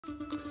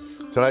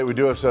Tonight we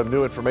do have some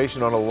new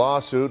information on a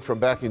lawsuit from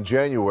back in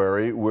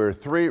January where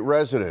 3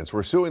 residents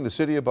were suing the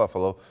city of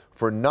Buffalo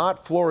for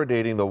not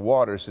fluoridating the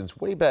water since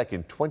way back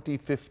in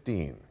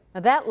 2015.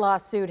 Now, that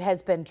lawsuit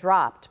has been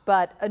dropped,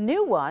 but a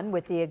new one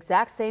with the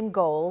exact same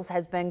goals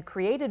has been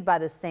created by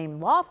the same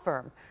law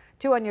firm.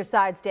 2 on Your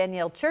Side's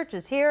Danielle Church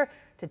is here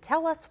to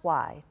tell us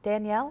why.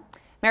 Danielle?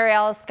 Mary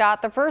Alice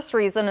Scott, the first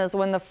reason is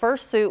when the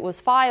first suit was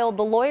filed,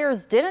 the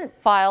lawyers didn't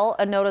file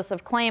a notice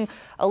of claim,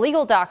 a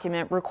legal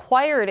document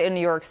required in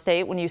New York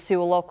State when you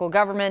sue a local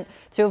government.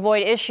 To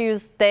avoid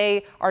issues,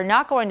 they are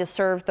not going to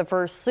serve the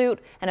first suit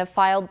and have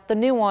filed the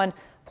new one.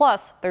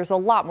 Plus, there's a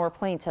lot more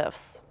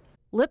plaintiffs.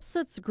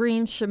 Lipsitz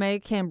Green Chimay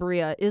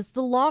Cambria is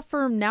the law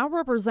firm now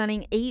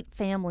representing 8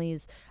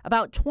 families,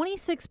 about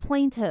 26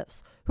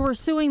 plaintiffs who are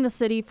suing the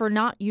city for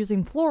not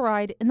using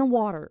fluoride in the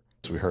water.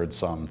 We heard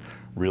some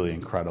really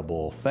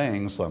incredible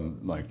things, some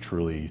like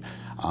truly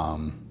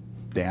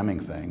damning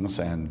things,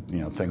 and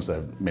things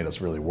that made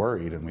us really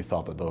worried, and we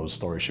thought that those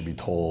stories should be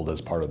told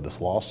as part of this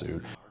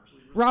lawsuit.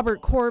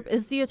 Robert Korp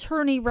is the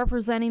attorney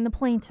representing the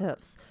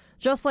plaintiffs.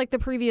 Just like the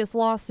previous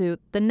lawsuit,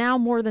 the now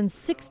more than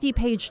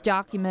 60-page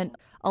document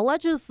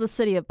alleges the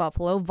city of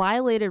Buffalo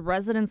violated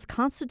residents'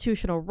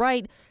 constitutional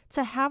right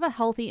to have a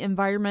healthy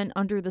environment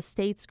under the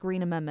state's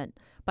Green Amendment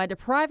by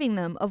depriving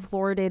them of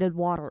fluoridated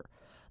water.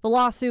 The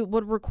lawsuit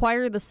would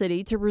require the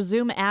city to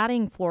resume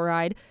adding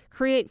fluoride,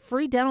 create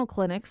free dental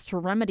clinics to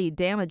remedy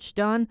damage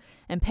done,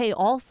 and pay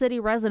all city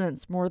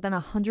residents more than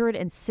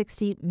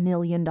 $160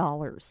 million.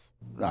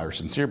 Our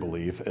sincere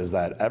belief is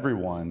that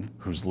everyone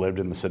who's lived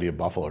in the city of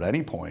Buffalo at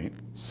any point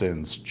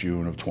since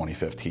June of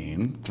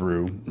 2015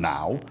 through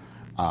now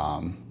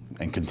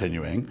and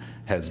continuing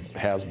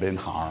has been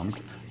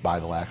harmed by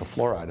the lack of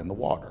fluoride in the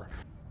water.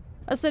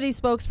 A city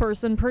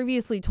spokesperson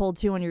previously told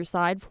 2 on Your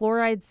Side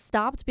fluoride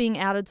stopped being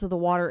added to the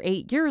water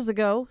 8 years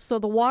ago so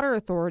the water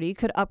authority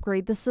could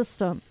upgrade the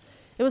system.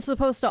 It was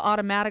supposed to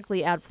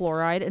automatically add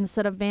fluoride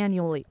instead of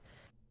manually.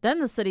 Then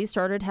the city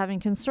started having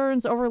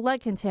concerns over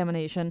lead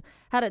contamination,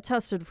 had it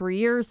tested for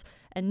years,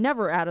 and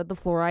never added the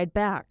fluoride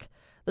back.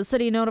 The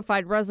city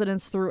notified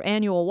residents through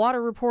annual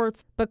water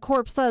reports, but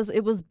Korp says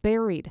it was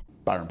buried.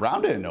 Byron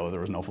Brown didn't know there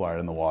was no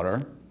fluoride in the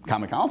water.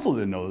 Common Council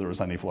didn't know there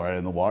was any fluoride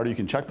in the water. You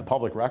can check the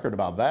public record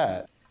about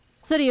that.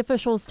 City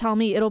officials tell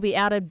me it'll be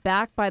added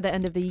back by the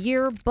end of the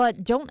year,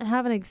 but don't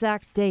have an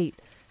exact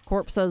date.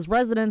 Korp says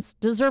residents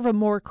deserve a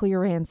more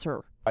clear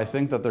answer. I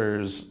think that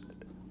there's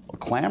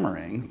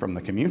clamoring from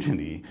the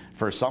community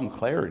for some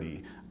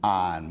clarity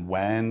on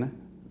when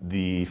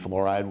the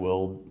fluoride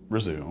will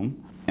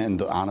resume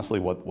and honestly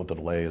what the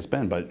delay has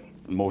been, but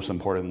most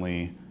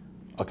importantly,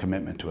 a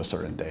commitment to a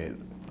certain date,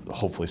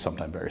 hopefully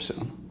sometime very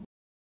soon.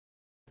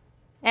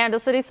 And a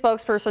city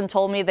spokesperson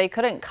told me they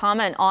couldn't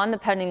comment on the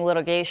pending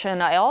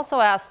litigation. I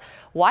also asked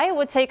why it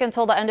would take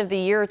until the end of the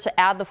year to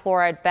add the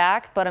fluoride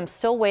back, but I'm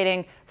still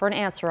waiting for an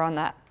answer on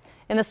that.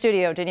 In the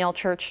studio, Danielle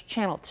Church,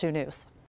 Channel 2 News.